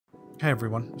Hey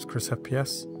everyone, it's Chris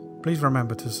FPS. Please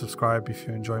remember to subscribe if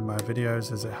you enjoy my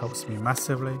videos as it helps me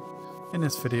massively. In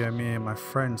this video, me and my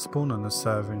friend spawn on a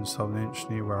server in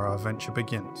Solnichniy where our adventure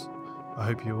begins. I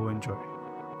hope you all enjoy.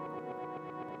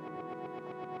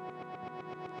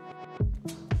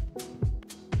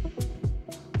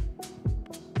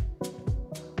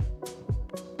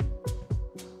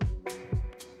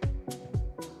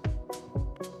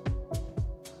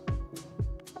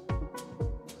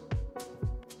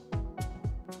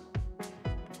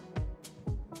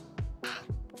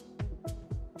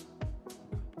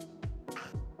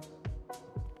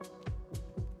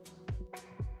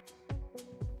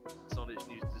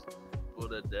 Solnichniy just for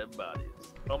the dead bodies.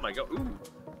 Oh my god, ooh!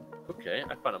 Okay,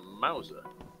 I found a Mauser.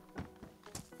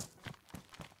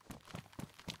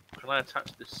 Can I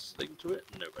attach this thing to it?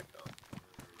 No, I can't.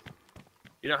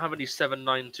 You don't have any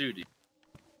 7.92, do you?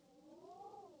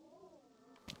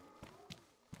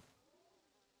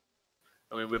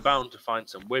 I mean, we're bound to find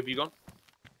some. Where have you gone?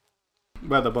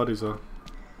 Where the bodies are.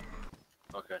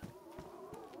 Okay.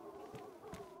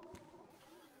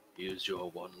 Use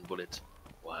your one bullet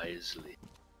wisely.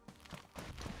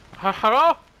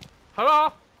 Hello?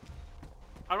 Hello?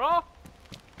 Hello?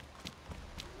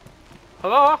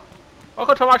 Hello?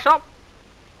 Welcome to my shop.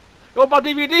 You want my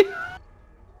DVD?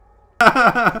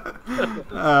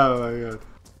 Oh my god.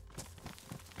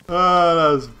 Oh,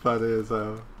 that was funny as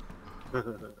hell.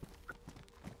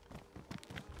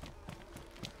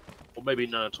 Or maybe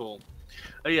none at all.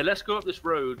 Oh yeah, let's go up this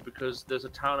road because there's a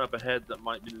town up ahead that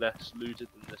might be less looted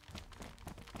than this.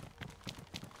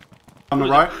 On the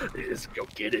right? Let's go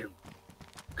get him.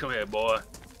 Come here, boy.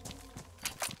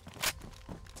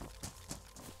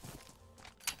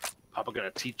 Papa gonna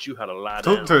teach you how to lie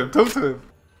down. Talk to him.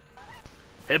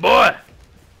 Hey, boy.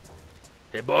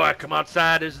 Hey, boy, come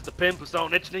outside. This is the pimp of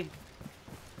Solnichniy.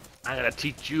 I'm gonna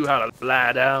teach you how to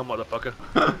lie down, motherfucker.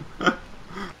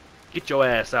 Get your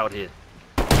ass out here.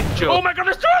 Get your... Oh my god,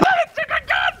 there's two of them! Take my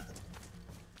gun!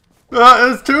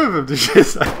 There's two of them, did you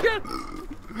say?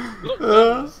 Look,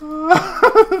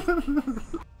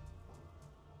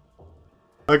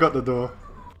 I got the door.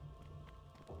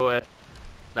 boy.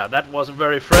 Now that wasn't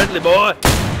very friendly, boy.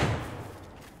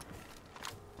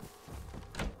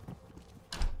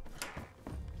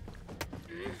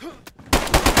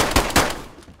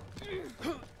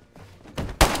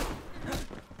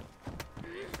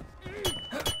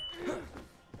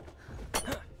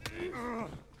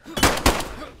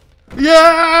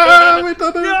 Yeah, we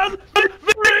done it! Yes!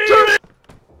 Victory!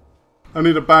 I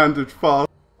need a bandage fast.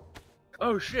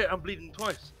 Oh shit, I'm bleeding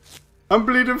twice. I'm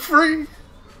bleeding free.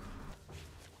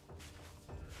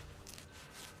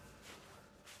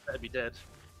 Better be dead.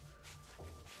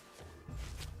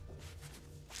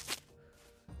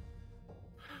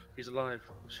 He's alive.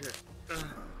 Shit.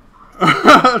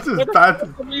 This is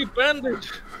bad. A new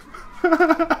bandage. No,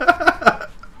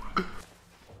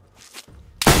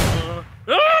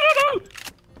 no, no!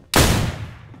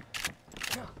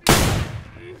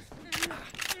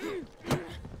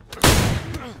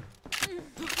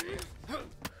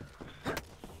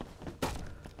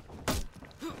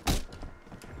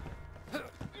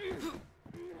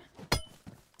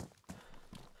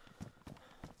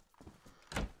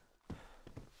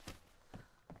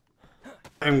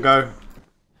 Let him go.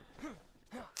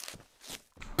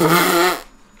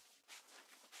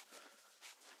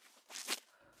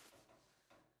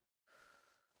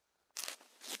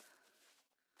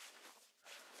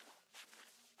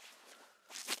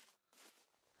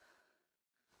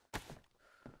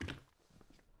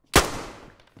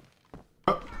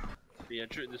 Yeah,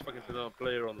 there's fucking another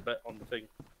player on the thing.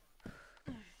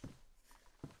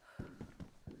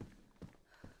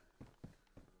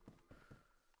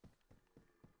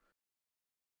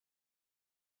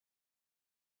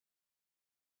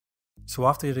 So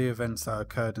after the events that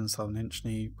occurred in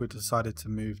Solnichniy, we decided to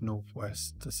move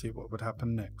northwest to see what would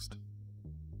happen next.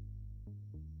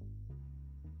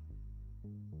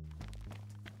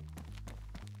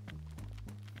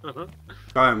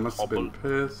 Guy must have been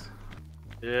pissed.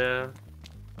 Yeah.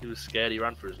 He was scared, he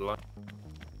ran for his life.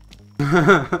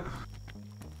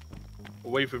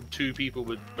 Away from two people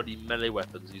with bloody melee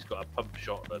weapons, he's got a pump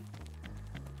shotgun.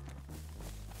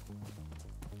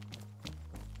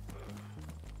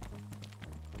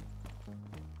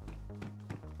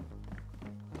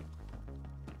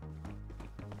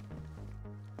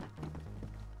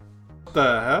 What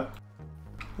the hell?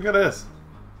 Look at this.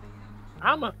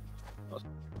 Hammer!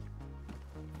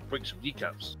 Break some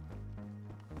kneecaps.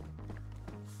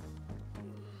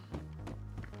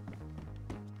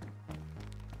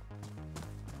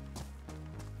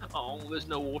 Oh, there's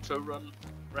no auto run.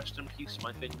 Rest in peace,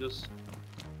 my fingers.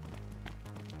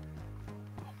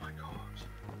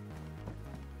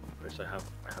 Chris,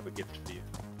 I have a gift for you.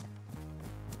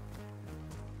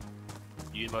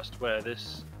 You must wear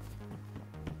this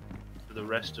for the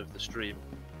rest of the stream.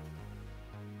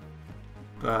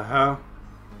 The hell?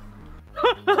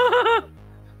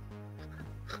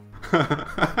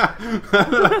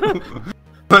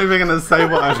 Not even gonna say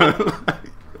what I don't like.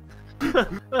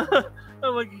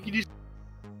 Oh my god, can you...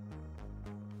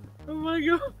 Oh my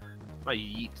god. I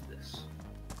yeet this.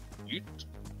 Yeet.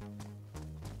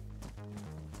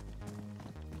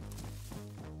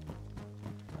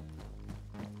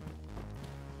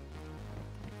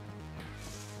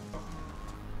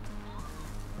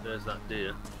 There's that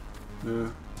deer. Yeah.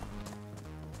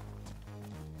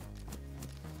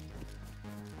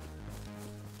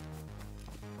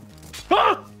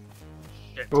 Ah!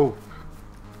 Shit. Oh.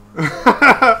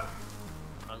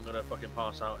 I'm gonna fucking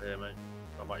pass out here, mate.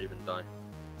 I might even die.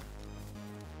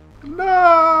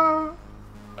 No.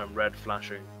 I'm red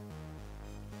flashing.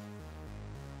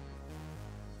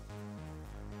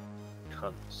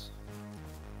 Cunts.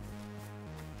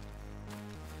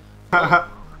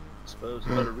 Suppose I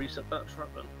better reset that trap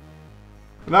then.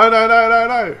 No, no, no, no,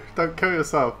 no! Don't kill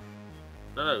yourself.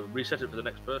 No, reset it for the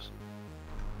next person.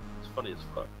 It's funny as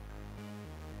fuck.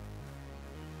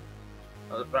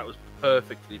 That was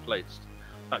perfectly placed.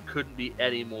 That couldn't be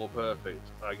any more perfect.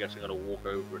 I guess I'm gonna walk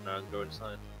over it now and go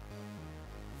inside.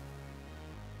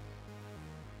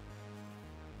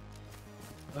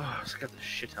 Oh, scared the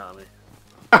shit out of me.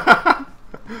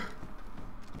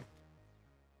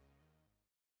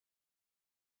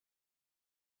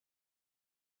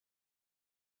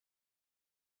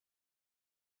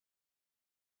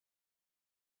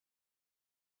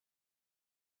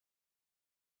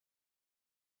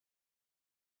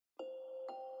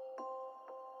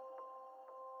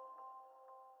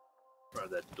 Right,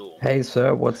 that door. Hey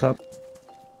sir, what's up?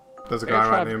 There's a guy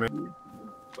right near me.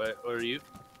 Where are you?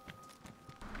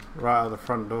 Right out of the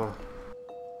front door.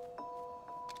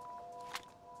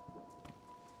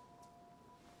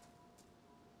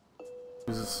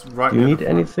 He's just right Do you near need the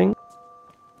front. anything?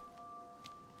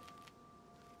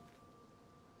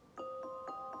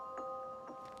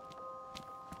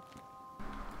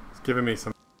 He's giving me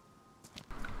some.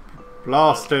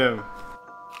 Blast him!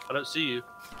 I don't see you.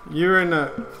 You're in a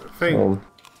thing.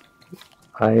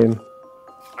 I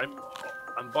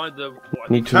I'm by the. What,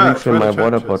 need to Church, refill where my the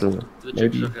water church is. bottle. The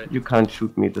Maybe church, okay. you can't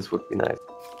shoot me, this would be nice.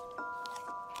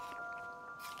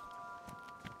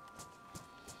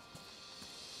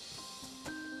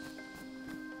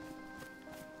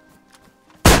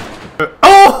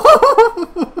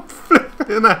 Oh!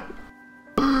 Flipping out!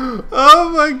 Oh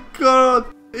my god!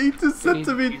 He just said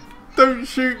to me, don't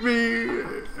shoot me!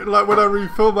 Like when I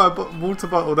refill my water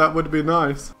bottle, that would be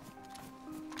nice.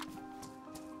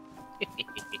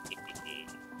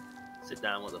 Sit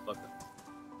down, motherfucker.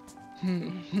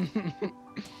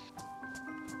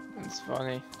 That's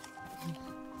funny.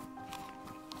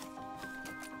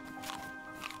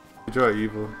 You're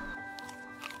evil.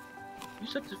 You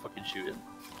said to fucking shoot him.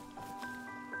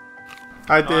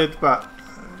 I did, but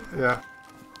yeah.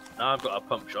 Now I've got a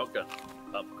pump shotgun.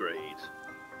 Upgrade.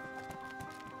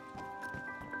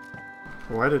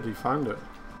 Where did you find it?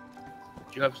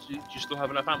 Do you still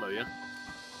have enough ammo, yeah?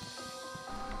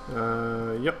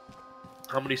 Yep.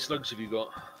 How many slugs have you got?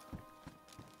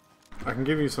 I can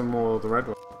give you some more of the red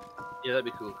one. Yeah, that'd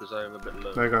be cool because I am a bit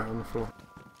low. There you go, on the floor.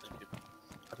 Thank you.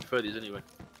 I prefer these anyway.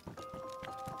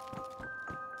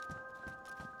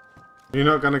 You're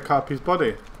not going to cut up his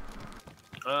body?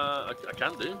 I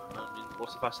can do. I mean,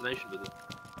 what's the fascination with it?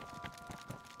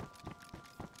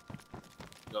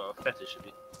 You got a fetish of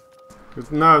you.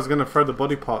 No, I was going to throw the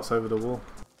body parts over the wall.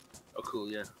 Oh, cool,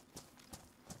 yeah.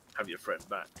 Have your friend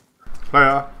back.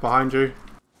 Player, behind you.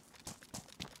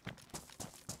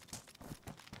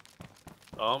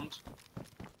 Armed?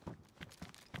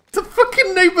 It's a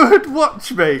fucking neighbourhood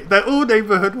watch, mate. They're all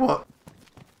neighbourhood watch.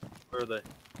 Where are they?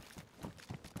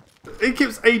 It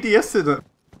keeps ADS in it.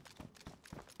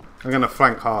 I'm going to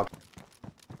flank hard.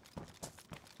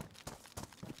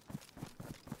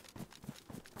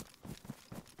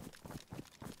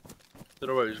 Don't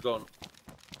know where he's gone.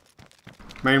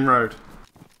 Main road.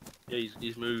 Yeah,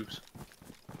 he's moved.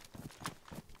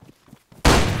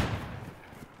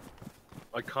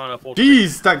 I can't afford to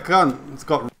Jeez, that gun's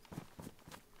got...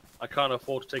 I can't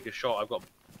afford to take a shot. I've got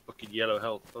fucking yellow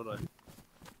health, don't I?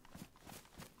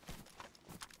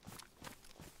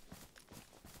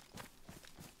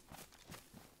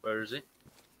 Where is he?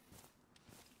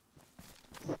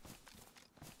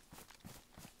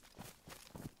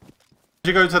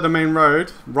 You go to the main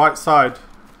road, right side,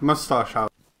 mustache house.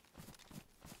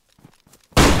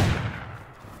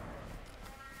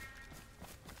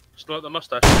 Still at the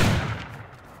mustache. Oh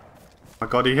my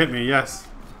god, he hit me, yes.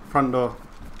 Front door.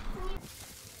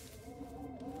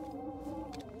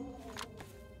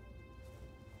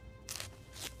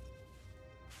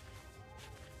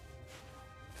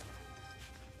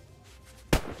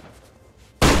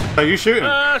 Are you shooting?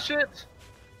 Ah, shit!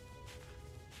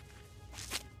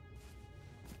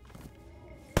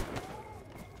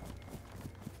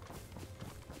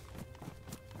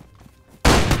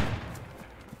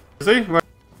 Is he? Where?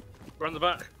 Run the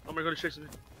back. Oh my god, he's chasing me.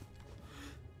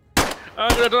 I'm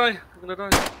gonna die. I'm gonna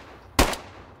die.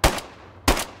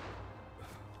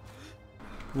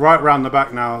 Right round the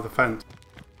back now of the fence.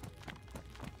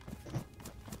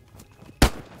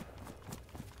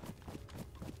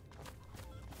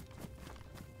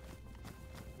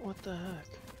 What the heck?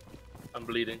 I'm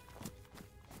bleeding.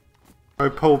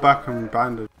 Go pull back and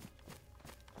bandage.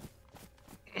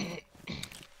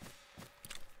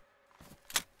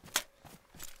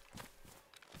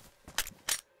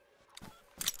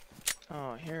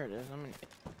 Oh, here it is. I'm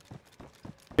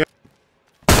in.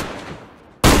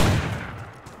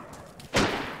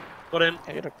 Got him.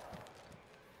 I gotta.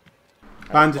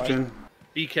 Bandaging.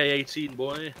 BK-18,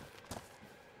 boy.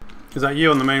 Is that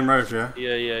you on the main road, yeah?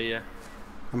 Yeah.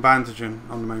 I'm bandaging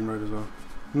on the main road as well.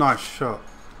 Nice shot.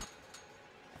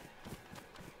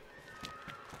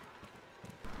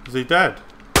 Is he dead?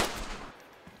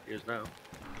 He is now.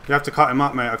 You have to cut him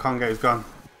up, mate. I can't get his gun.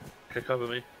 Okay, cover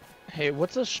me. Hey,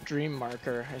 what's a stream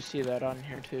marker? I see that on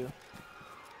here too.